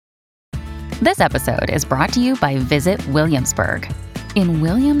This episode is brought to you by Visit Williamsburg. In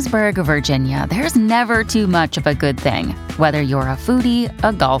Williamsburg, Virginia, there's never too much of a good thing. Whether you're a foodie,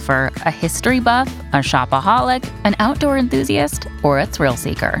 a golfer, a history buff, a shopaholic, an outdoor enthusiast, or a thrill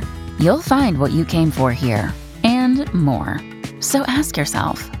seeker, you'll find what you came for here and more. So ask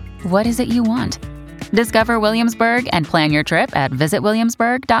yourself, what is it you want? Discover Williamsburg and plan your trip at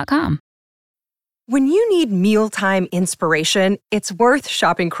visitwilliamsburg.com. When you need mealtime inspiration, it's worth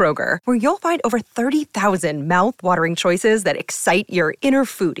shopping Kroger, where you'll find over 30,000 mouth-watering choices that excite your inner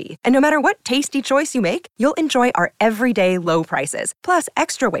foodie. And no matter what tasty choice you make, you'll enjoy our everyday low prices, plus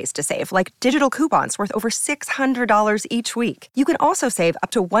extra ways to save, like digital coupons worth over $600 each week. You can also save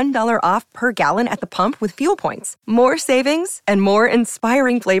up to $1 off per gallon at the pump with fuel points. More savings and more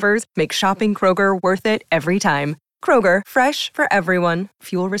inspiring flavors make shopping Kroger worth it every time. Kroger, fresh for everyone.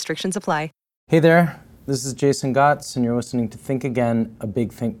 Fuel restrictions apply. Hey there, this is Jason Gotts, and you're listening to Think Again, a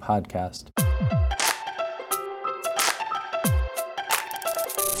Big Think podcast.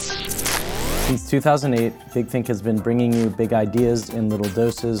 Since 2008, Big Think has been bringing you big ideas in little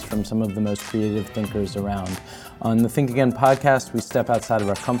doses from some of the most creative thinkers around. On the Think Again podcast, we step outside of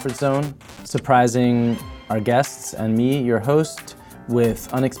our comfort zone, surprising our guests and me, your host,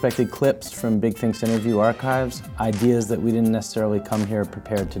 with unexpected clips from Big Think's interview archives, ideas that we didn't necessarily come here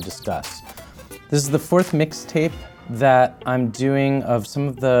prepared to discuss. This is the fourth mixtape that I'm doing of some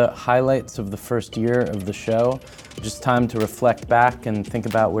of the highlights of the first year of the show. Just time to reflect back and think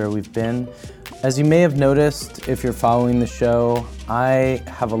about where we've been. As you may have noticed, if you're following the show, I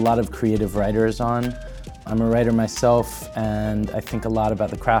have a lot of creative writers on. I'm a writer myself, and I think a lot about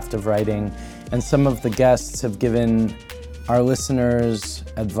the craft of writing. And some of the guests have given our listeners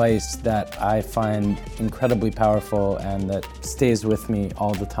advice that I find incredibly powerful and that stays with me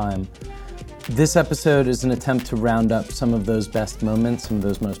all the time. This episode is an attempt to round up some of those best moments, some of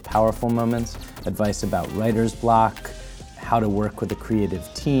those most powerful moments, advice about writer's block, how to work with a creative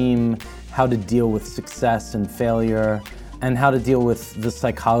team, how to deal with success and failure, and how to deal with the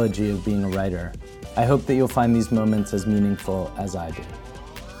psychology of being a writer. I hope that you'll find these moments as meaningful as I do.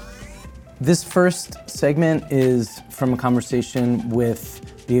 This first segment is from a conversation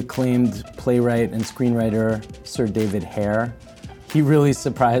with the acclaimed playwright and screenwriter, Sir David Hare. He really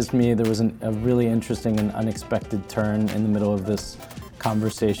surprised me. There was a really interesting and unexpected turn in the middle of this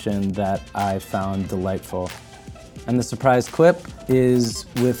conversation that I found delightful. And the surprise clip is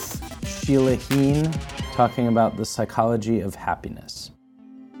with Sheila Heen talking about the psychology of happiness.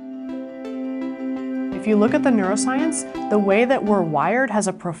 If you look at the neuroscience, the way that we're wired has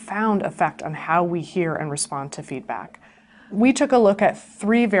a profound effect on how we hear and respond to feedback. We took a look at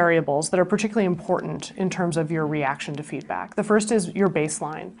 3 variables that are particularly important in terms of your reaction to feedback. The first is your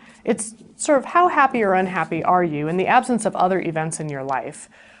baseline. It's sort of how happy or unhappy are you in the absence of other events in your life?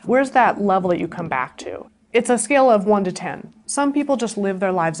 Where's that level that you come back to? It's a scale of 1 to 10. Some people just live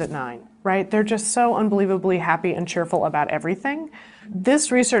their lives at 9, right? They're just so unbelievably happy and cheerful about everything.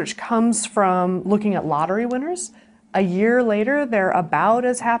 This research comes from looking at lottery winners. A year later, they're about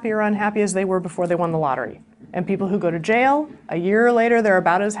as happy or unhappy as they were before they won the lottery. And people who go to jail, a year later, they're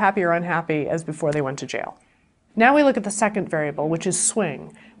about as happy or unhappy as before they went to jail. Now we look at the second variable, which is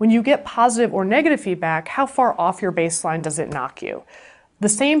swing. When you get positive or negative feedback, how far off your baseline does it knock you? The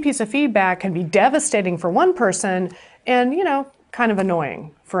same piece of feedback can be devastating for one person and, kind of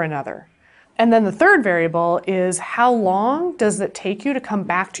annoying for another. And then the third variable is how long does it take you to come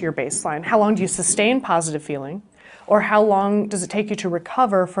back to your baseline? How long do you sustain positive feeling? Or how long does it take you to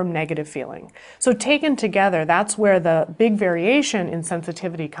recover from negative feeling? So taken together, that's where the big variation in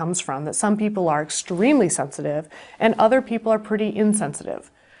sensitivity comes from, that some people are extremely sensitive and other people are pretty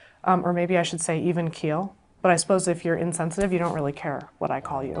insensitive. Or maybe I should say even keel. But I suppose if you're insensitive, you don't really care what I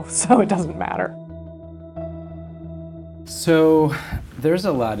call you, so it doesn't matter. So there's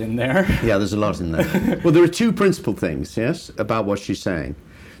a lot in there. Yeah, there's a lot in there. Well, there are 2 principal things, yes, about what she's saying.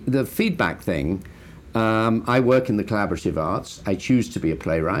 The feedback thing, I work in the collaborative arts. I choose to be a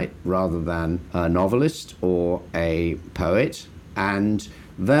playwright rather than a novelist or a poet. And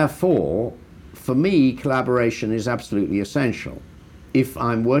therefore, for me, collaboration is absolutely essential. If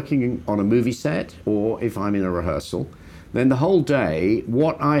I'm working on a movie set or if I'm in a rehearsal, then the whole day,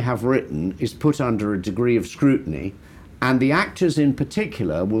 what I have written is put under a degree of scrutiny. And the actors in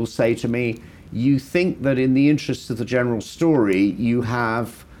particular will say to me, you think that in the interest of the general story, you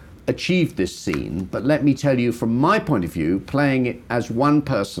have achieved this scene, but let me tell you from my point of view, playing it as one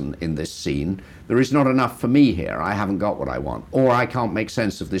person in this scene, there is not enough for me here. I haven't got what I want, or I can't make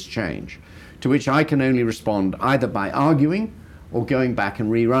sense of this change. To which I can only respond either by arguing or going back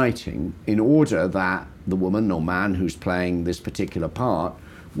and rewriting in order that the woman or man who's playing this particular part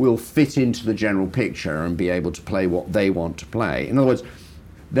will fit into the general picture and be able to play what they want to play. In other words,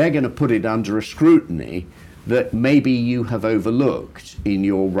 they're going to put it under a scrutiny that maybe you have overlooked in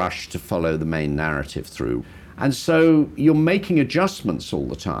your rush to follow the main narrative through. And so you're making adjustments all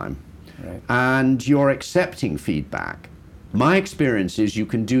the time, right, and you're accepting feedback. My experience is you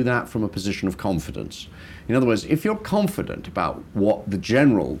can do that from a position of confidence. In other words, if you're confident about what the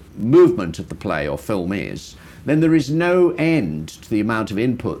general movement of the play or film is, then there is no end to the amount of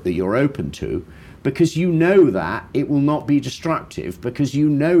input that you're open to, because you know that it will not be destructive, because you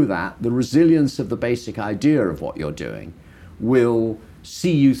know that the resilience of the basic idea of what you're doing will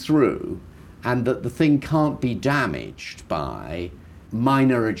see you through, and that the thing can't be damaged by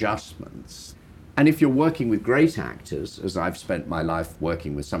minor adjustments. And if you're working with great actors, as I've spent my life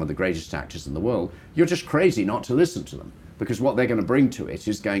working with some of the greatest actors in the world, you're just crazy not to listen to them, because what they're going to bring to it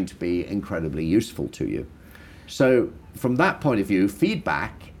is going to be incredibly useful to you. So from that point of view,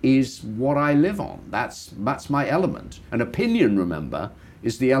 feedback is what I live on. That's my element. An opinion, remember,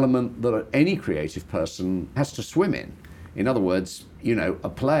 is the element that any creative person has to swim in. In other words, a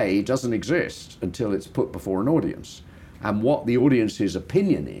play doesn't exist until it's put before an audience. And what the audience's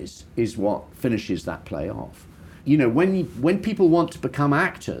opinion is what finishes that play off. When people want to become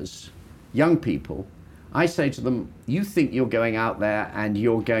actors, young people, I say to them, you think you're going out there and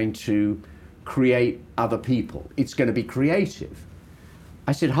you're going to create other people. It's going to be creative.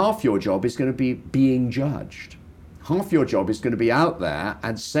 I said, half your job is going to be being judged. Half your job is going to be out there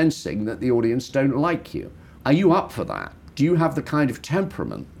and sensing that the audience don't like you. Are you up for that? Do you have the kind of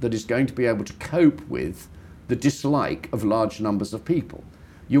temperament that is going to be able to cope with the dislike of large numbers of people?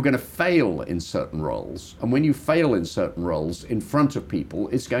 You're going to fail in certain roles. And when you fail in certain roles in front of people,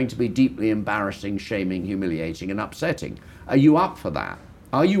 it's going to be deeply embarrassing, shaming, humiliating, and upsetting. Are you up for that?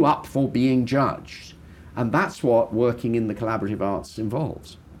 Are you up for being judged? And that's what working in the collaborative arts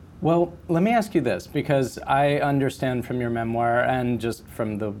involves. Well, let me ask you this, because I understand from your memoir and just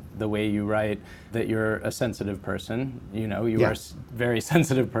from the way you write that you're a sensitive person. You are a very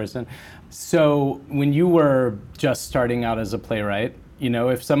sensitive person. So when you were just starting out as a playwright,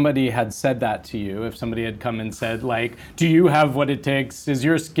 if somebody had said that to you, if somebody had come and said, like, do you have what it takes? Is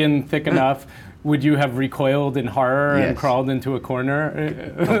your skin thick enough? Would you have recoiled in horror and crawled into a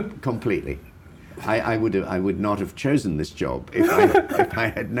corner? Completely. I would not have chosen this job if I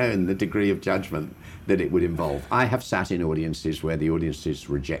had known the degree of judgment that it would involve. I have sat in audiences where the audiences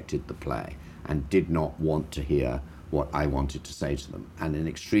rejected the play and did not want to hear what I wanted to say to them. And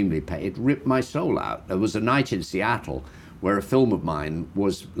it ripped my soul out. There was a night in Seattle where a film of mine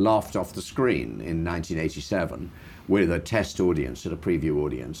was laughed off the screen in 1987 with a test audience at a preview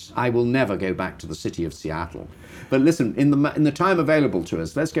audience. I will never go back to the city of Seattle. But listen, in the time available to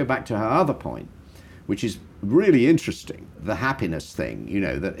us, let's go back to her other point, which is really interesting, the happiness thing,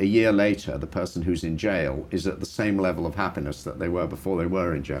 that a year later, the person who's in jail is at the same level of happiness that they were before they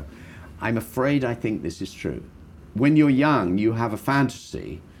were in jail. I'm afraid I think this is true. When you're young, you have a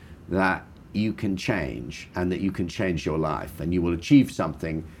fantasy that you can change and that you can change your life and you will achieve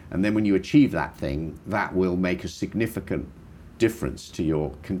something. And then when you achieve that thing, that will make a significant difference to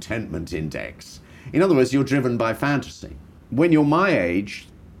your contentment index. In other words, you're driven by fantasy. When you're my age,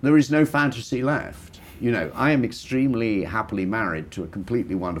 there is no fantasy left. I am extremely happily married to a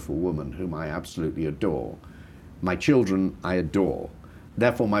completely wonderful woman whom I absolutely adore. My children I adore.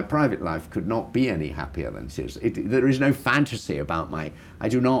 Therefore, my private life could not be any happier than it is. There is no fantasy about I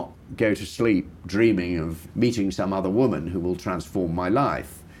do not go to sleep dreaming of meeting some other woman who will transform my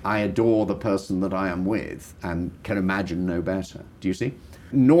life. I adore the person that I am with and can imagine no better. Do you see?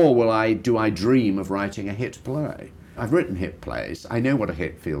 Nor do I dream of writing a hit play. I've written hit plays. I know what a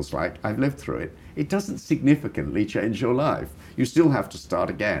hit feels like. I've lived through it. It doesn't significantly change your life. You still have to start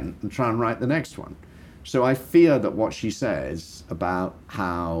again and try and write the next one. So I fear that what she says about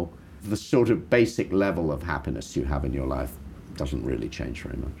how the sort of basic level of happiness you have in your life doesn't really change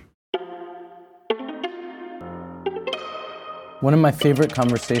very much. One of my favorite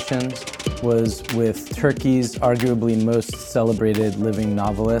conversations was with Turkey's arguably most celebrated living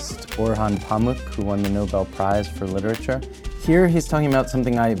novelist, Orhan Pamuk, who won the Nobel Prize for Literature. Here he's talking about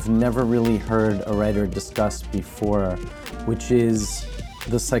something I've never really heard a writer discuss before, which is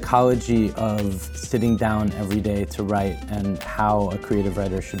the psychology of sitting down every day to write and how a creative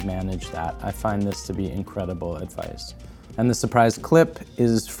writer should manage that. I find this to be incredible advice. And the surprise clip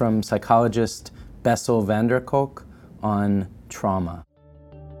is from psychologist Bessel van der Kolk on trauma.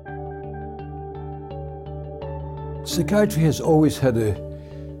 Psychiatry has always had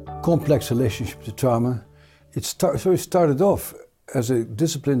a complex relationship to trauma. It started off as a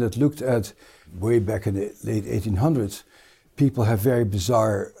discipline that looked at, way back in the late 1800s, people have very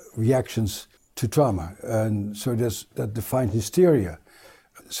bizarre reactions to trauma, and so that defined hysteria.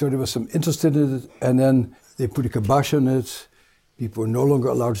 So there was some interest in it, and then they put a kibosh on it. People were no longer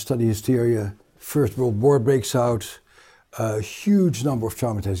allowed to study hysteria. First World War breaks out. A huge number of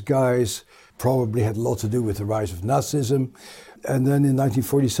traumatized guys, probably had a lot to do with the rise of Nazism. And then in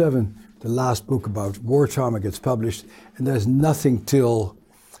 1947, the last book about war trauma gets published, and there's nothing till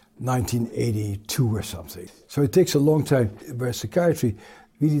 1982 or something. So it takes a long time, where psychiatry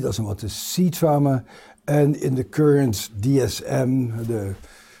really doesn't want to see trauma. And in the current DSM,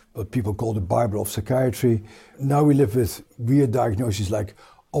 what people call the Bible of psychiatry, now we live with weird diagnoses like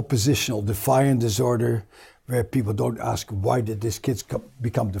oppositional defiant disorder, where people don't ask why did these kids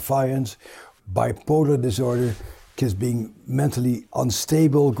become defiant, bipolar disorder, kids being mentally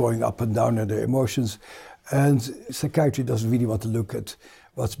unstable, going up and down in their emotions. And psychiatry doesn't really want to look at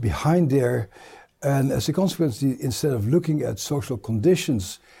what's behind there. And as a consequence, instead of looking at social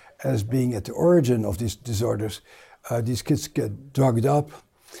conditions as being at the origin of these disorders, these kids get drugged up.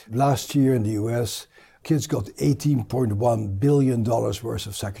 Last year in the US, kids got $18.1 billion worth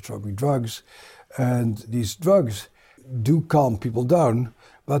of psychotropic drugs. And these drugs do calm people down,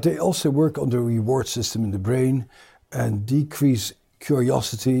 but they also work on the reward system in the brain and decrease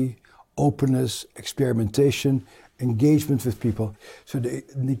curiosity, openness, experimentation, engagement with people. So the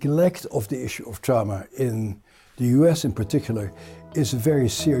neglect of the issue of trauma in the US in particular is a very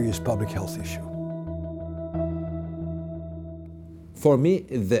serious public health issue. For me,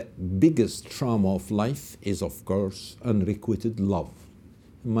 the biggest trauma of life is, of course, unrequited love.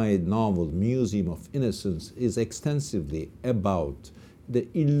 My novel, Museum of Innocence, is extensively about the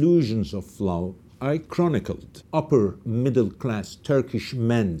illusions of love. I chronicled upper middle class Turkish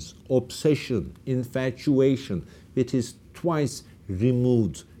men's obsession, infatuation with his twice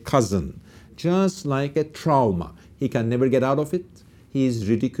removed cousin. Just like a trauma. He can never get out of it. He is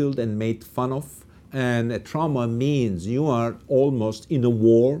ridiculed and made fun of. And a trauma means you are almost in a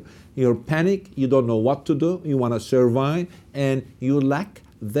war. You're panicked, you don't know what to do, you want to survive, and you lack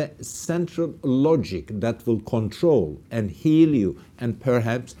the central logic that will control and heal you and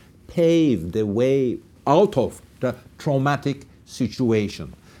perhaps pave the way out of the traumatic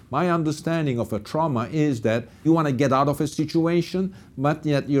situation. My understanding of a trauma is that you want to get out of a situation, but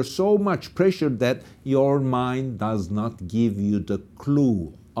yet you're so much pressured that your mind does not give you the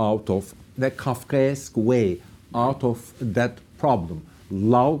clue out of the Kafkaesque way, out of that problem.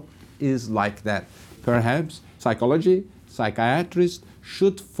 Love is like that. Perhaps psychology, psychiatrists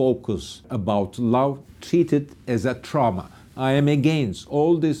should focus about love treated as a trauma. I am against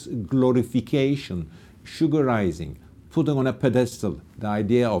all this glorification, sugarizing, putting on a pedestal the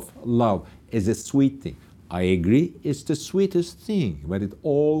idea of love as a sweet thing. I agree, it's the sweetest thing, but it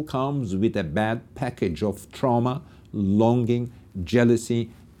all comes with a bad package of trauma, longing,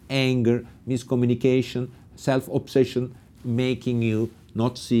 jealousy, anger, miscommunication, self-obsession, making you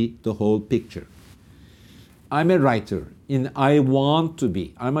not see the whole picture. I'm a writer, and I want to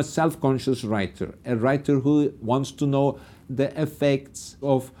be. I'm a self-conscious writer, a writer who wants to know the effects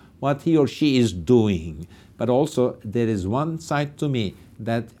of what he or she is doing. But also, there is one side to me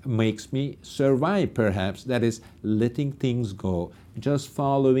that makes me survive, perhaps, that is letting things go, just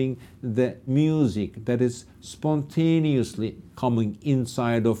following the music that is spontaneously coming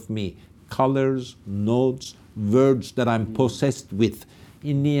inside of me, colors, notes, words that I'm possessed with.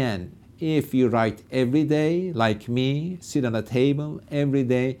 In the end, if you write every day, like me, sit at a table every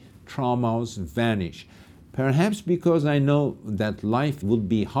day, traumas vanish. Perhaps because I know that life would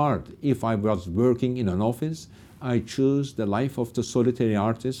be hard if I was working in an office, I choose the life of the solitary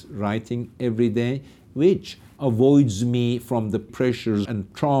artist, writing every day, which avoids me from the pressures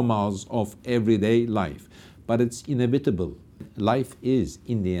and traumas of everyday life. But it's inevitable. Life is,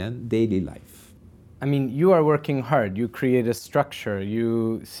 in the end, daily life. I mean, you are working hard. You create a structure.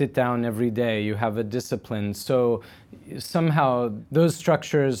 You sit down every day. You have a discipline. So somehow those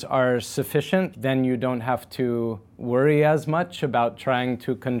structures are sufficient. Then you don't have to worry as much about trying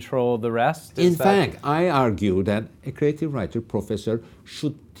to control the rest. In fact, I argue that a creative writer professor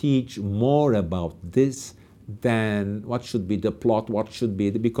should teach more about this than what should be the plot, what should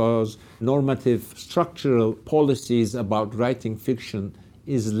be, because normative structural policies about writing fiction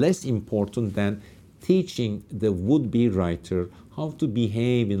is less important than teaching the would-be writer how to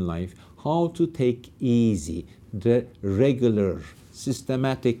behave in life, how to take easy the regular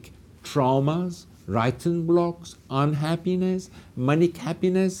systematic traumas, writing blocks, unhappiness, manic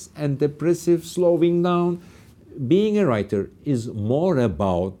happiness, and depressive slowing down. Being a writer is more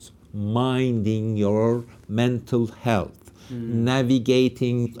about minding your mental health,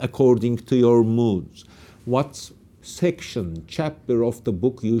 navigating according to your moods. What's section, chapter of the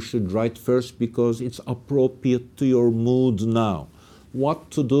book you should write first because it's appropriate to your mood now.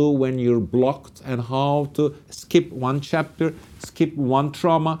 What to do when you're blocked and how to skip one chapter, skip one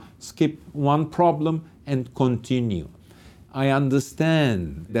trauma, skip one problem and continue. I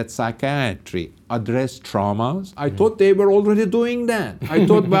understand that psychiatry addressed traumas. I thought they were already doing that. I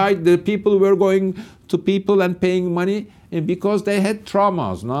thought the people were going to people and paying money because they had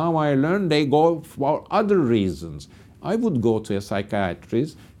traumas. Now I learned they go for other reasons. I would go to a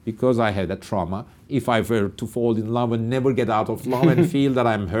psychiatrist because I had a trauma. If I were to fall in love and never get out of love and feel that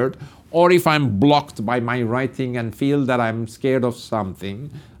I'm hurt, or if I'm blocked by my writing and feel that I'm scared of something.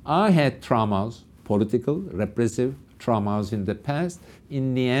 I had traumas, political, repressive traumas in the past.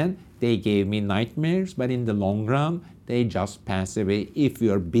 In the end, they gave me nightmares, but in the long run, they just pass away if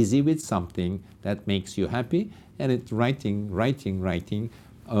you're busy with something that makes you happy. And it's writing.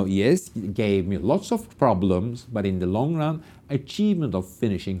 Yes, it gave me lots of problems, but in the long run, achievement of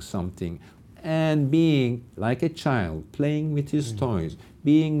finishing something and being like a child, playing with his toys,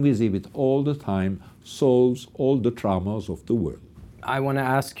 being busy with all the time, solves all the traumas of the world. I want to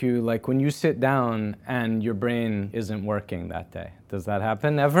ask you, like, when you sit down and your brain isn't working that day, does that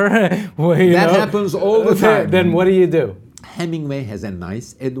happen ever? That happens all the time. Then what do you do? Hemingway has a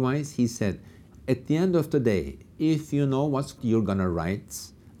nice advice. He said, at the end of the day, if you know what you're going to write,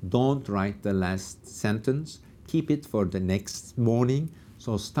 don't write the last sentence. Keep it for the next morning.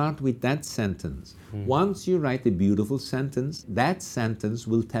 So start with that sentence. Once you write a beautiful sentence, that sentence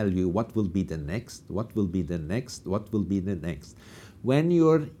will tell you what will be the next, what will be the next, what will be the next. When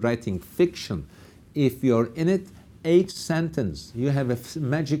you're writing fiction, if you're in it, each sentence, you have a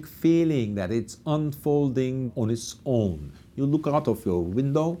magic feeling that it's unfolding on its own. You look out of your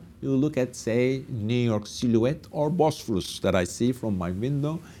window, you look at, say, New York silhouette or Bosphorus that I see from my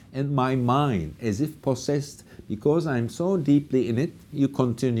window, and my mind, as if possessed, because I'm so deeply in it, you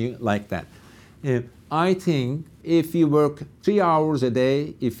continue like that. I think if you work 3 hours a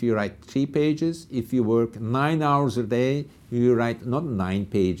day, if you write 3 pages, if you work 9 hours a day, you write not 9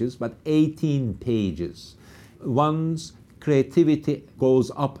 pages, but 18 pages. One's creativity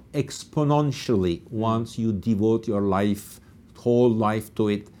goes up exponentially once you devote your whole life to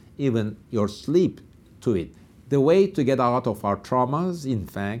it, even your sleep to it. The way to get out of our traumas, in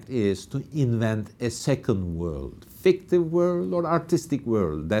fact, is to invent a second world, fictive world or artistic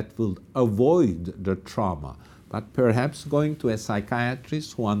world that will avoid the trauma. But perhaps going to a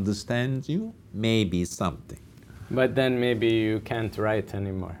psychiatrist who understands you may be something. But then maybe you can't write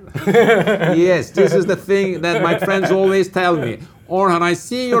anymore. Yes, this is the thing that my friends always tell me. Orhan, I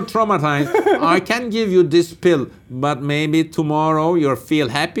see you're traumatized. I can give you this pill, but maybe tomorrow you'll feel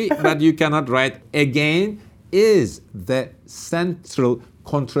happy, but you cannot write again. Is the central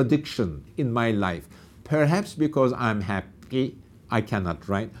contradiction in my life. Perhaps because I'm happy, I cannot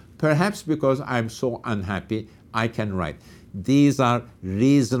write. Perhaps because I'm so unhappy, I can write. These are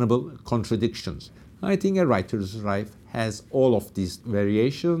reasonable contradictions. I think a writer's life has all of these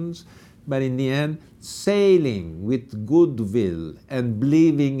variations, but in the end, sailing with goodwill and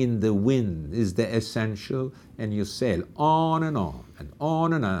believing in the wind is the essential, and you sail on and on and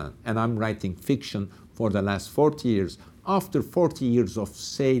on and on. And I'm writing fiction for the last 40 years. After 40 years of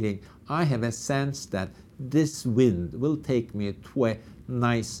sailing, I have a sense that this wind will take me to a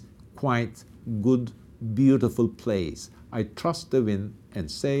nice, quite good, beautiful place. I trust the wind and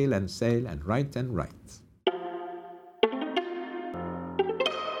sail and sail and write and write.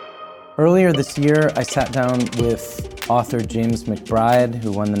 Earlier this year, I sat down with author James McBride,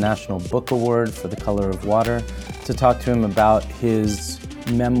 who won the National Book Award for The Color of Water, to talk to him about his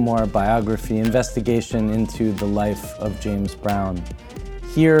memoir biography investigation into the life of James Brown.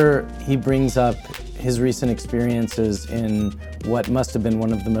 Here, he brings up his recent experiences in what must have been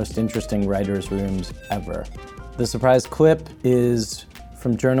one of the most interesting writers' rooms ever. The surprise clip is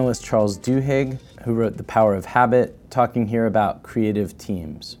from journalist Charles Duhigg, who wrote The Power of Habit, talking here about creative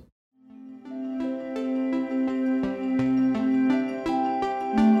teams.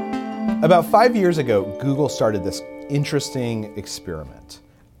 About 5 years ago, Google started this interesting experiment.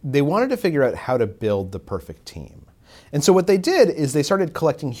 They wanted to figure out how to build the perfect team. And so what they did is they started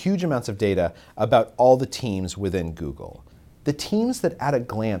collecting huge amounts of data about all the teams within Google. The teams that at a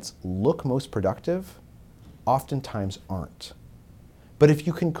glance look most productive oftentimes aren't. But if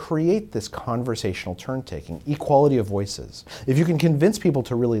you can create this conversational turn-taking, equality of voices, if you can convince people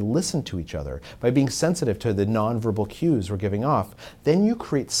to really listen to each other by being sensitive to the nonverbal cues we're giving off, then you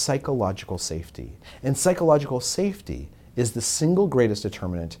create psychological safety. And psychological safety is the single greatest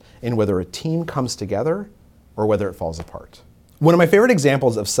determinant in whether a team comes together or whether it falls apart. One of my favorite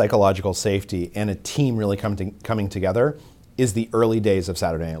examples of psychological safety and a team really coming together is the early days of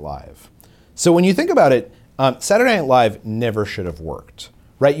Saturday Night Live. So when you think about it, Saturday Night Live never should have worked,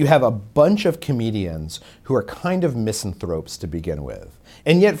 right? You have a bunch of comedians who are kind of misanthropes to begin with.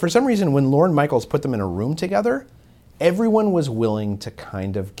 And yet, for some reason, when Lorne Michaels put them in a room together, everyone was willing to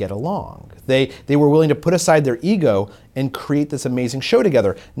kind of get along. They were willing to put aside their ego and create this amazing show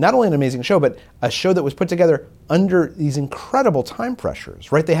together. Not only an amazing show, but a show that was put together under these incredible time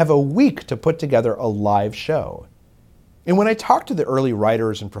pressures, right? They have a week to put together a live show. And when I talked to the early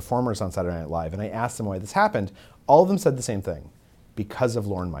writers and performers on Saturday Night Live and I asked them why this happened, all of them said the same thing: because of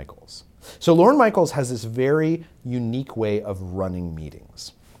Lorne Michaels. So Lorne Michaels has this very unique way of running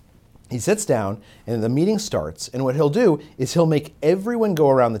meetings. He sits down and the meeting starts, and what he'll do is he'll make everyone go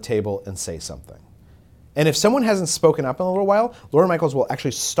around the table and say something. And if someone hasn't spoken up in a little while, Lorne Michaels will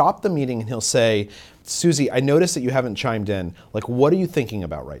actually stop the meeting and he'll say, "Susie, I noticed that you haven't chimed in. Like, what are you thinking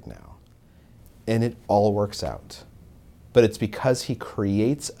about right now?" And it all works out. But it's because he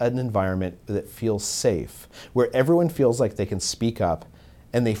creates an environment that feels safe, where everyone feels like they can speak up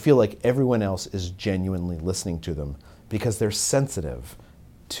and they feel like everyone else is genuinely listening to them because they're sensitive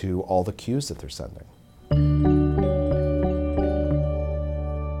to all the cues that they're sending.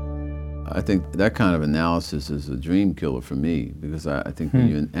 I think that kind of analysis is a dream killer for me, because I think when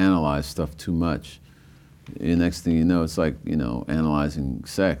you analyze stuff too much, the next thing you know, it's like, analyzing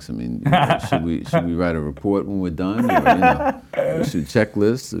sex. I mean, should we write a report when we're done? Or, we should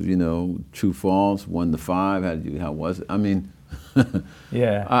checklists of, true, false, 1 to 5, how was it? I mean,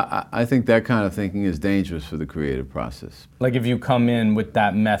 Yeah. I think that kind of thinking is dangerous for the creative process. Like if you come in with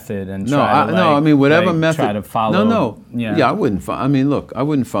that method and whatever method. Try to follow. Yeah, I wouldn't follow. I mean, look, I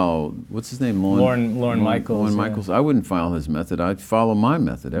wouldn't follow, what's his name? Lorne Michaels. Lorne Michaels. I wouldn't follow his method. I'd follow my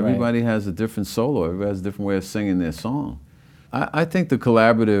method. Everybody has a different solo. Everybody has a different way of singing their song. I think the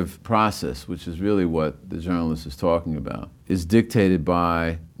collaborative process, which is really what the journalist is talking about, is dictated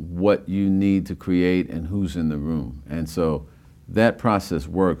by what you need to create and who's in the room. And so that process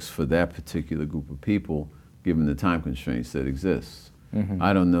works for that particular group of people, given the time constraints that exist. Mm-hmm.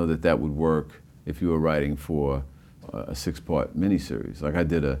 I don't know that that would work if you were writing for a 6-part miniseries. Like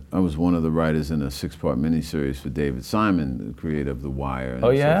I was one of the writers in a 6-part miniseries for David Simon, the creator of The Wire and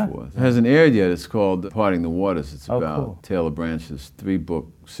so forth. It hasn't aired yet. It's called Parting the Waters. It's about Taylor Branch's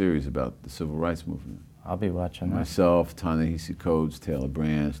 3-book series about the civil rights movement. I'll be watching that. Myself, Ta-Nehisi Coates, Taylor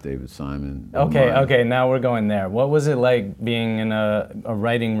Branch, David Simon. Okay, now we're going there. What was it like being in a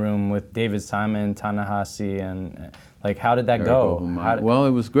writing room with David Simon, Ta-Nehisi, and like how did that go? Well, it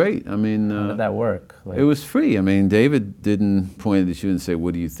was great. I mean, how did that work? Like, it was free. I mean, David didn't point at you and say,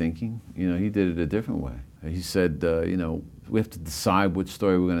 "What are you thinking?" He did it a different way. He said, we have to decide which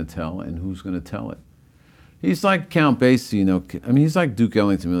story we're going to tell and who's going to tell it. He's like Count Basie, I mean, he's like Duke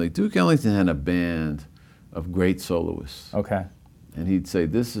Ellington, really. Duke Ellington had a band of great soloists. Okay. And he'd say,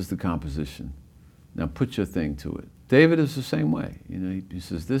 "This is the composition. Now put your thing to it." David is the same way. He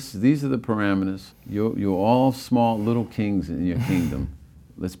says, "These are the parameters. You're all small little kings in your kingdom.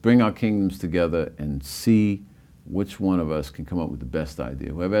 Let's bring our kingdoms together and see which one of us can come up with the best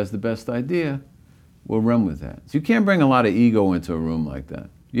idea. Whoever has the best idea, we'll run with that." So you can't bring a lot of ego into a room like that.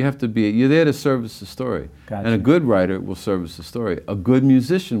 You're there to service the story. Gotcha. And a good writer will service the story. A good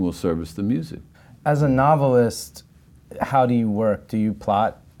musician will service the music. As a novelist, how do you work? Do you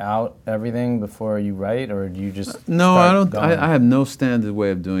plot out everything before you write, or do you just No, I don't. Going? I have no standard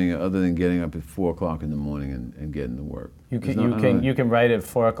way of doing it other than getting up at 4 o'clock in the morning and getting to work. You can write at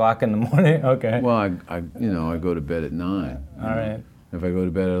 4 o'clock in the morning. Okay. Well, I go to bed at 9. All right. If I go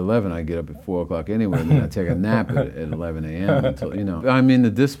to bed at 11, I get up at 4 o'clock anyway, and then I take a nap at 11 a.m. until, I mean, the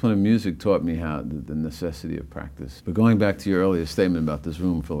discipline of music taught me the necessity of practice. But going back to your earlier statement about this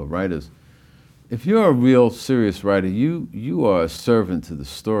room full of writers, if you're a real serious writer, you are a servant to the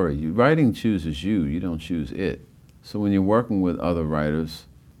story. Writing chooses you. You don't choose it. So when you're working with other writers,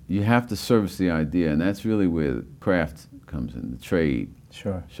 you have to service the idea, and that's really where the craft comes in, the trade.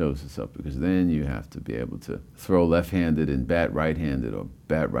 Sure. Shows itself, because then you have to be able to throw left-handed and bat right-handed, or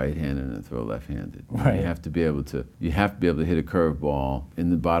bat right-handed and throw left-handed. Right. You have to be able to hit a curveball in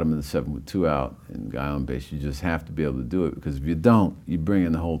the bottom of the 7th with 2 out and guy on base. You just have to be able to do it, because if you don't, you bring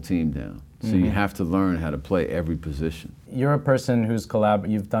in the whole team down. So you have to learn how to play every position. You're a person who's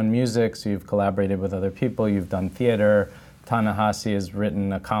you've done music, so you've collaborated with other people, you've done theater. Ta-Nehisi has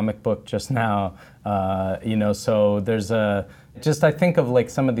written a comic book just now, so there's I think of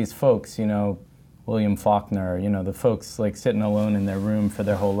like some of these folks, William Faulkner, the folks like sitting alone in their room for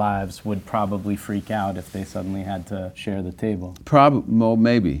their whole lives would probably freak out if they suddenly had to share the table. Well,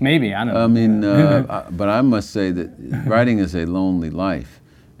 maybe. Maybe, I don't know. I mean, but I must say that writing is a lonely life.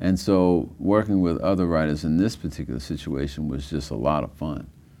 And so working with other writers in this particular situation was just a lot of fun.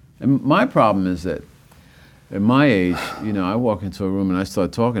 And my problem is that at my age, I walk into a room and I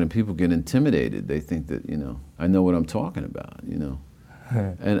start talking and people get intimidated. They think that, I know what I'm talking about,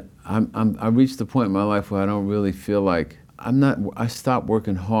 And I reached the point in my life where I don't really feel like, I stopped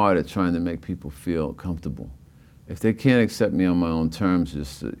working hard at trying to make people feel comfortable. If they can't accept me on my own terms,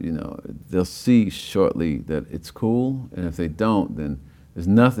 just, they'll see shortly that it's cool. And if they don't, then there's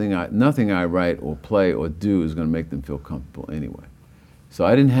nothing I write or play or do is going to make them feel comfortable anyway. So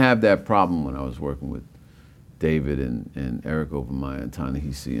I didn't have that problem when I was working with David and Eric Overmyer and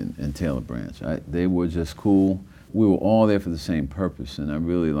Ta-Nehisi and Taylor Branch. They were just cool. We were all there for the same purpose, and I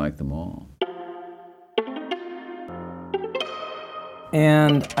really liked them all.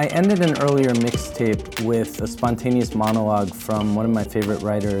 And I ended an earlier mixtape with a spontaneous monologue from one of my favorite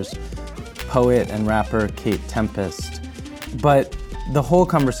writers, poet and rapper Kate Tempest. But the whole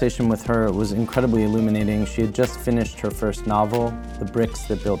conversation with her was incredibly illuminating. She had just finished her first novel, The Bricks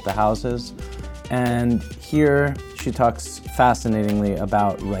That Built the Houses. And here she talks fascinatingly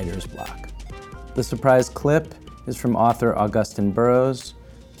about writer's block. The surprise clip is from author Augustin Burroughs.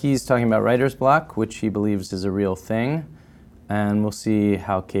 He's talking about writer's block, which he believes is a real thing. And we'll see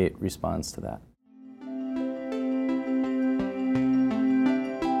how Kate responds to that.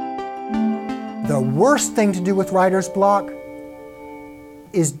 The worst thing to do with writer's block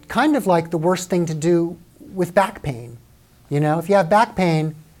is kind of like the worst thing to do with back pain. If you have back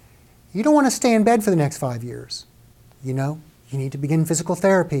pain, you don't want to stay in bed for the next 5 years. You need to begin physical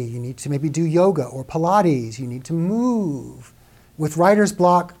therapy. You need to maybe do yoga or Pilates. You need to move. With writer's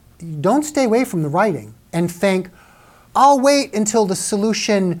block, don't stay away from the writing and think, I'll wait until the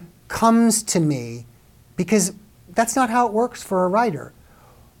solution comes to me, because that's not how it works for a writer.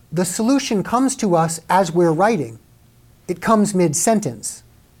 The solution comes to us as we're writing. It comes mid-sentence.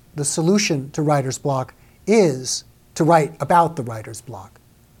 The solution to writer's block is to write about the writer's block.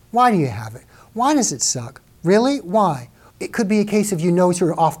 Why do you have it? Why does it suck? Really? Why? It could be a case of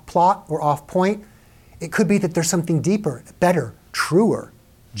you're off plot or off point. It could be that there's something deeper, better, truer,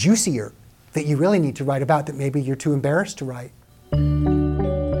 juicier that you really need to write about that maybe you're too embarrassed to write.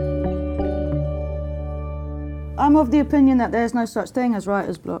 I'm of the opinion that there's no such thing as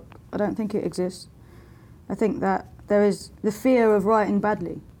writer's block. I don't think it exists. I think that there is the fear of writing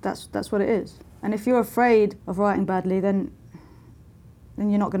badly. That's what it is. And if you're afraid of writing badly, then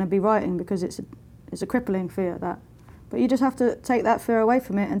you're not going to be writing, because it's a crippling fear, that. But you just have to take that fear away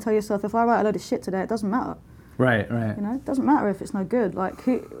from it and tell yourself, if I write a load of shit today, it doesn't matter. Right. It doesn't matter if it's no good.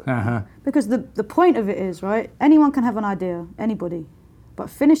 Because the point of it is, right, anyone can have an idea, anybody. But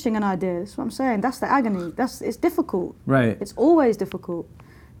finishing an idea, that's what I'm saying, that's the agony. It's difficult. Right. It's always difficult.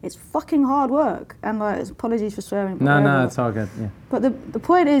 It's fucking hard work. And apologies for swearing. No, it's all good. Yeah. But the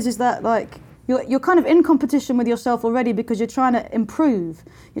point is that you're kind of in competition with yourself already, because you're trying to improve.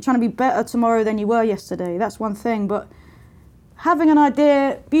 You're trying to be better tomorrow than you were yesterday. That's one thing. But having an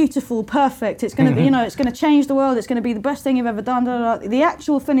idea, beautiful, perfect, it's going to be, it's going to change the world, it's going to be the best thing you've ever done. The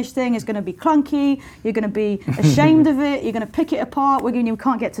actual finished thing is going to be clunky, you're going to be ashamed of it, you're going to pick it apart, you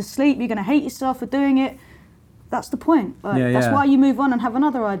can't get to sleep, you're going to hate yourself for doing it. That's the point. That's why you move on and have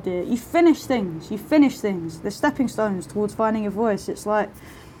another idea. You finish things. They're stepping stones towards finding your voice. It's like,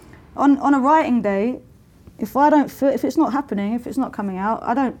 on a writing day, if it's not happening, if it's not coming out,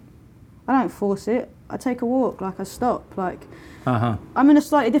 I don't force it. I take a walk, I stop, I'm in a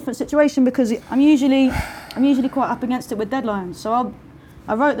slightly different situation because I'm usually quite up against it with deadlines. So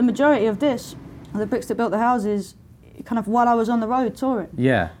I wrote the majority of this, The Bricks That Built the Houses, kind of while I was on the road touring.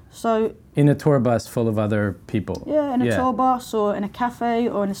 Yeah. So in a tour bus full of other people. Yeah, in a tour bus, or in a cafe,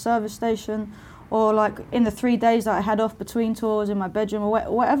 or in a service station, or in the 3 days that I had off between tours in my bedroom, or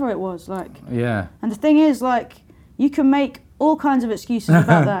whatever it was. Yeah. And the thing is, you can make all kinds of excuses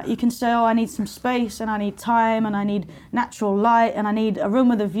about that. You can say, I need some space, and I need time, and I need natural light, and I need a room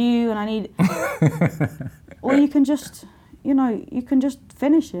with a view, and I need... Or you can just, you can just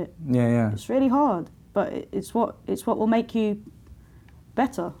finish it. Yeah. It's really hard, but it's what will make you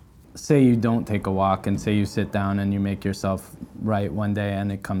better. Say you don't take a walk, and say you sit down and you make yourself write one day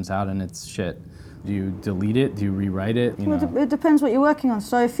and it comes out and it's shit. Do you delete it? Do you rewrite it? It depends what you're working on.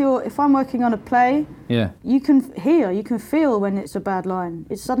 So if I'm working on a play, you can feel when it's a bad line.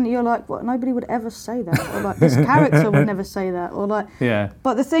 It's suddenly you're like, what? Nobody would ever say that, or this character would never say that, or Yeah.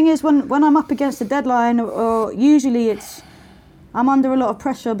 But the thing is, when I'm up against a deadline, or usually I'm under a lot of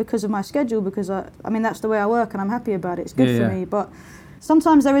pressure because of my schedule, because I mean, that's the way I work and I'm happy about it. It's good for me, but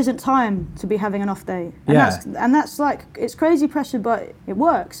sometimes there isn't time to be having an off day. And that's like, it's crazy pressure, but it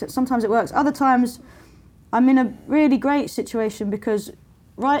works. Sometimes it works. Other times I'm in a really great situation because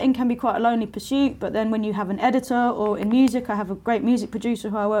writing can be quite a lonely pursuit, but then when you have an editor, or in music, I have a great music producer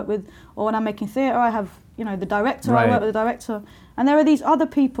who I work with, or when I'm making theatre, I have, you know, the director, I work with the director. And there are these other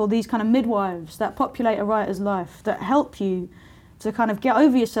people, these kind of midwives that populate a writer's life that help you to kind of get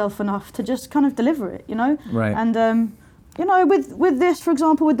over yourself enough to just kind of deliver it, you know? Right. And, you know, with this, for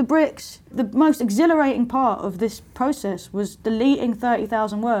example, with the bricks, the most exhilarating part of this process was deleting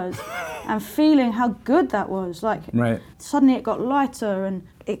 30,000 words and feeling how good that was. Like, suddenly it got lighter and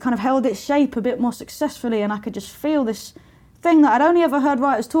it kind of held its shape a bit more successfully, and I could just feel this thing that I'd only ever heard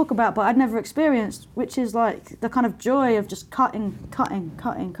writers talk about, but I'd never experienced, which is like the kind of joy of just cutting,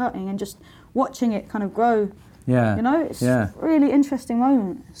 and just watching it kind of grow. Yeah. You know, it's a really interesting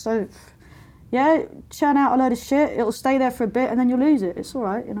moment. So, yeah, churn out a load of shit, it'll stay there for a bit and then you'll lose it. It's all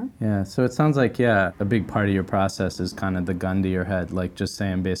right, you know? Yeah, so it sounds like, a big part of your process is kind of the gun to your head, like just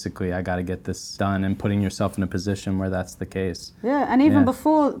saying basically, I got to get this done, and putting yourself in a position where that's the case. Yeah, and even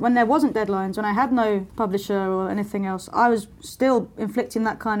before, when there wasn't deadlines, when I had no publisher or anything else, I was still inflicting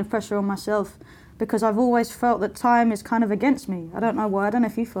that kind of pressure on myself, because I've always felt that time is kind of against me. I don't know why. I don't know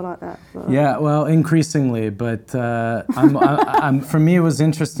if you feel like that. But. Yeah, well, increasingly, but for me it was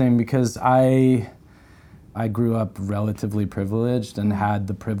interesting because I grew up relatively privileged and had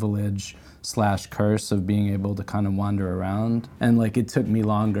the privilege / curse of being able to kind of wander around, and like it took me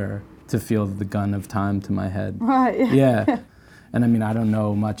longer to feel the gun of time to my head. Right. Yeah. And I mean, I don't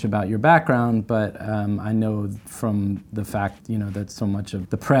know much about your background, but I know from the fact, you know, that so much of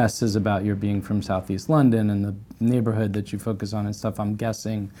the press is about your being from Southeast London and the neighborhood that you focus on and stuff. I'm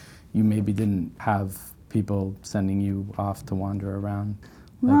guessing you maybe didn't have people sending you off to wander around.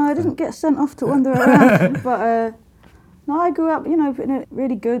 No, I didn't get sent off to wander around, but no, I grew up, you know, in a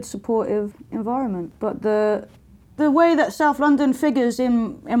really good, supportive environment. But the way that South London figures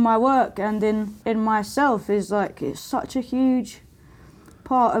in my work and in myself is like, it's such a huge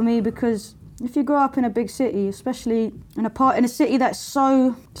part of me, because if you grow up in a big city, especially in a city that's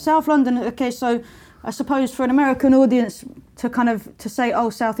so South London, okay, so I suppose for an American audience to say, oh,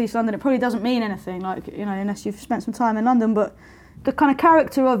 Southeast London, it probably doesn't mean anything, like, you know, unless you've spent some time in London, but the kind of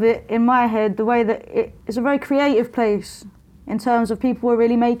character of it in my head, the way that it is a very creative place in terms of people were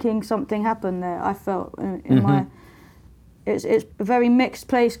really making something happen there, I felt in my. It's a very mixed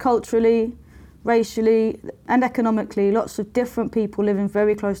place culturally, racially and economically. Lots of different people living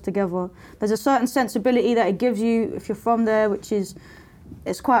very close together. There's a certain sensibility that it gives you if you're from there, which is,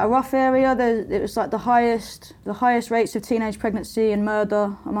 it's quite a rough area. It was like the highest rates of teenage pregnancy and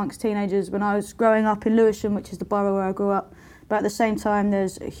murder amongst teenagers when I was growing up in Lewisham, which is the borough where I grew up. But at the same time,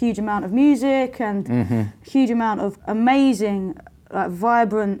 there's a huge amount of music and a huge amount of amazing, like,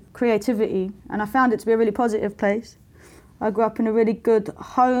 vibrant creativity. And I found it to be a really positive place. I grew up in a really good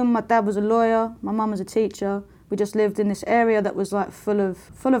home. My dad was a lawyer, my mum was a teacher. We just lived in this area that was like full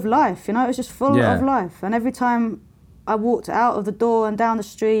of life, you know, it was just full of life. And every time I walked out of the door and down the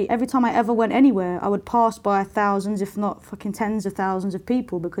street, every time I ever went anywhere, I would pass by thousands, if not fucking tens of thousands of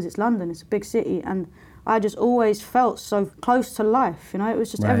people, because it's London, it's a big city. And I just always felt so close to life, you know, it was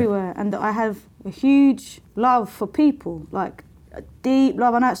just everywhere. And I have a huge love for people, like a deep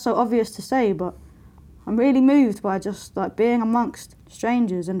love. I know it's so obvious to say, but I'm really moved by just like being amongst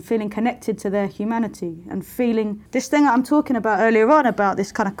strangers and feeling connected to their humanity, and feeling this thing that I'm talking about earlier on, about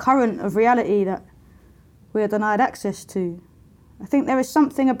this kind of current of reality that we're denied access to. I think there is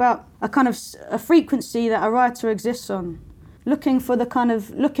something about a kind of a frequency that a writer exists on, looking for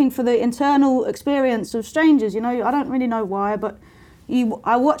the internal experience of strangers, you know. I don't really know why, but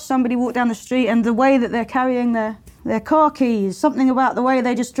I watch somebody walk down the street and the way that they're carrying their car keys, something about the way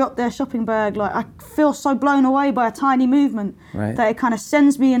they just drop their shopping bag, like I feel so blown away by a tiny movement that it kind of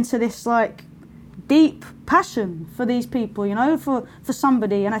sends me into this like deep passion for these people, you know, for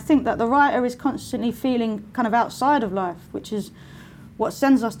somebody. And I think that the writer is constantly feeling kind of outside of life, which is what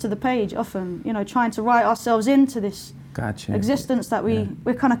sends us to the page often, you know, trying to write ourselves into this existence that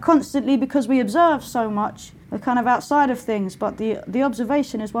we're kind of constantly, because we observe so much, we're kind of outside of things, but the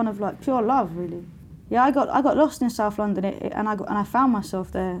observation is one of like pure love, really. Yeah, I got lost in South London, and I found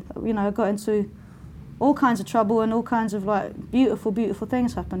myself there. You know, I got into all kinds of trouble, and all kinds of like beautiful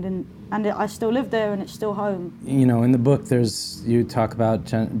things happened, and I still live there, and it's still home. You know, in the book, you talk about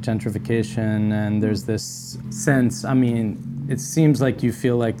gentrification, and there's this sense. I mean, it seems like you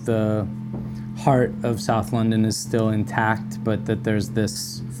feel like the heart of South London is still intact, but that there's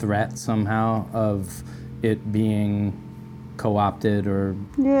this threat somehow of it being co-opted or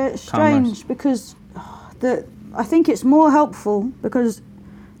Yeah, it's strange because I think it's more helpful because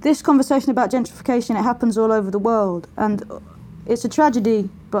this conversation about gentrification, it happens all over the world and it's a tragedy,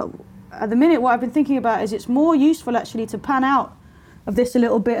 but at the minute what I've been thinking about is it's more useful actually to pan out of this a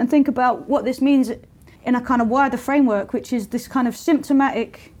little bit and think about what this means in a kind of wider framework, which is this kind of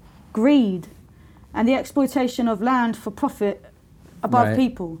symptomatic greed and the exploitation of land for profit above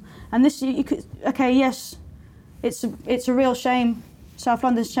people. And this, you could, okay, yes, it's a real shame. South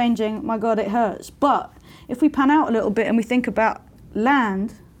London's changing. My God, it hurts. But if we pan out a little bit and we think about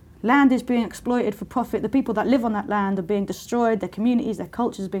land is being exploited for profit. The people that live on that land are being destroyed. Their communities, their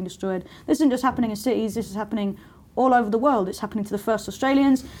cultures are being destroyed. This isn't just happening in cities. This is happening all over the world. It's happening to the first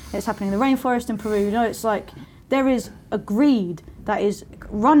Australians. It's happening in the rainforest in Peru. You know, it's like there is a greed that is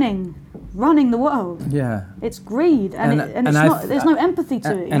running the world. Yeah. It's greed, and it's not. There's no empathy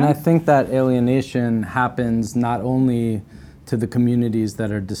to it. And I think that alienation happens not only to the communities that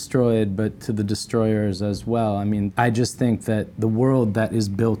are destroyed, but to the destroyers as well. I mean, I just think that the world that is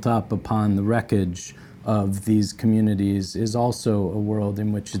built up upon the wreckage of these communities is also a world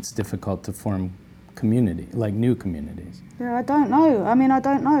in which it's difficult to form community, like new communities. Yeah, I don't know. I mean, I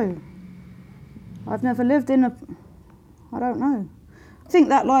don't know. I've never lived in a... I don't know. I think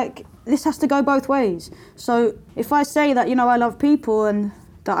that, like, this has to go both ways. So if I say that, you know, I love people and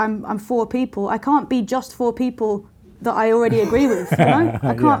that I'm for people, I can't be just for people that I already agree with, you know?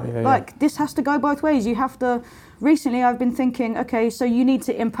 I can't, like, this has to go both ways. You have to... Recently, I've been thinking, okay, so you need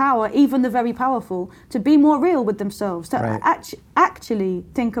to empower even the very powerful to be more real with themselves, to actually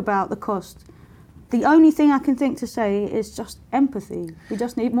think about the cost. The only thing I can think to say is just empathy. We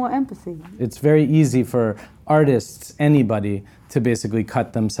just need more empathy. It's very easy for artists, anybody, to basically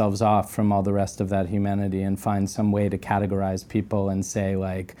cut themselves off from all the rest of that humanity and find some way to categorize people and say,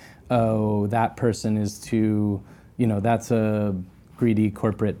 like, oh, that person is too, you know, that's a greedy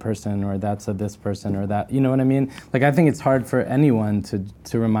corporate person, or that's a this person, or that, you know what I mean? Like, I think it's hard for anyone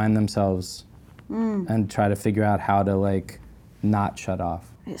to remind themselves and try to figure out how to, like, not shut off.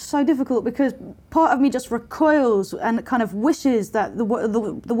 It's so difficult because part of me just recoils and kind of wishes that the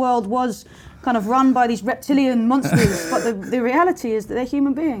world was kind of run by these reptilian monsters, but the reality is that they're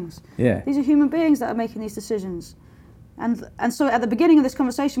human beings. Yeah. These are human beings that are making these decisions. And so at the beginning of this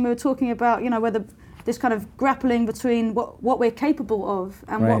conversation we were talking about, you know, whether this kind of grappling between what we're capable of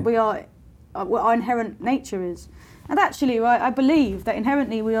and what our inherent nature is. And actually, right, I believe that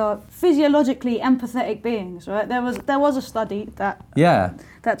inherently we are physiologically empathetic beings, right? There was a study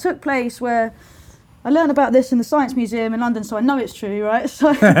that took place where I learned about this in the Science Museum in London, so I know it's true, right?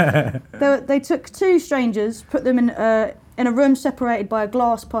 So they took two strangers, put them in a room separated by a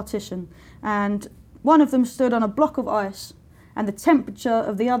glass partition, and one of them stood on a block of ice, and the temperature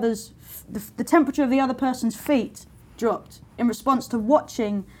of the other person's feet dropped in response to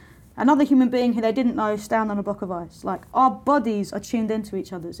watching another human being who they didn't know stand on a block of ice. Like, our bodies are tuned into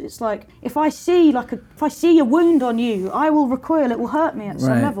each other's. It's like, if I see a wound on you, I will recoil, it will hurt me at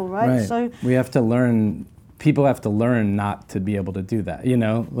some level, right? So we have to learn, people have to learn not to be able to do that, you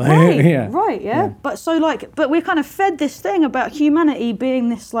know? Like, yeah. But we're kind of fed this thing about humanity being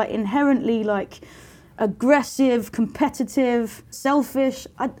this, like, inherently, like, aggressive, competitive, selfish.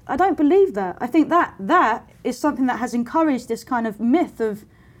 I don't believe that. I think that is something that has encouraged this kind of myth of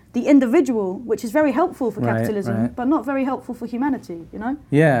the individual, which is very helpful for capitalism, but not very helpful for humanity, you know?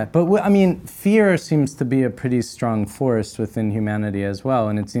 Yeah, but I mean, fear seems to be a pretty strong force within humanity as well,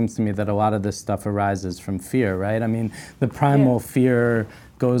 and it seems to me that a lot of this stuff arises from fear, right? I mean, the primal fear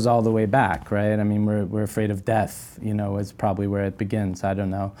goes all the way back, right? I mean, we're afraid of death, you know, is probably where it begins, I don't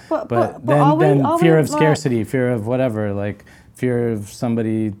know. But then fear of scarcity, fear of whatever, like fear of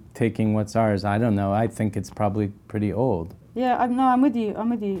somebody taking what's ours, I don't know. I think it's probably pretty old. Yeah, I'm with you,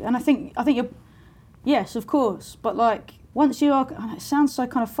 and I think you're, yes, of course, but like, once you are, it sounds so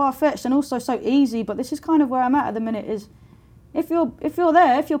kind of far-fetched and also so easy, but this is kind of where I'm at the minute, is if you're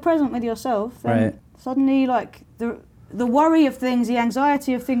there, if you're present with yourself, then suddenly, like, the worry of things, the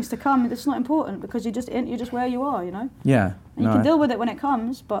anxiety of things to come, it's not important, because you're just where you are, you know? Yeah. And you can deal with it when it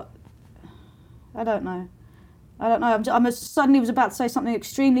comes, but I don't know. I suddenly was about to say something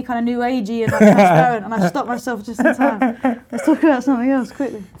extremely kind of new agey and transparent, and I stopped myself just in time. Let's talk about something else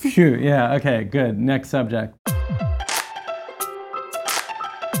quickly. Phew, yeah, okay, good. Next subject.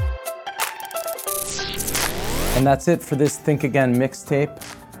 And that's it for this Think Again mixtape,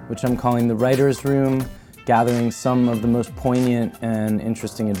 which I'm calling The Writer's Room, gathering some of the most poignant and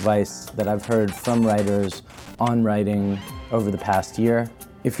interesting advice that I've heard from writers on writing over the past year.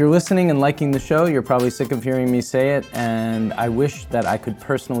 If you're listening and liking the show, you're probably sick of hearing me say it, and I wish that I could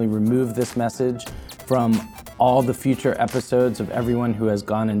personally remove this message from all the future episodes of everyone who has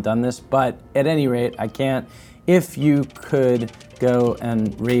gone and done this, but at any rate, I can't. If you could go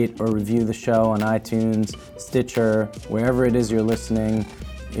and rate or review the show on iTunes, Stitcher, wherever it is you're listening,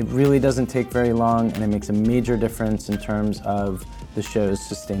 it really doesn't take very long, and it makes a major difference in terms of the show's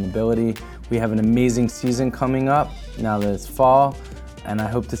sustainability. We have an amazing season coming up now that it's fall, and I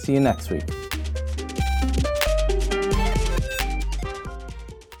hope to see you next week.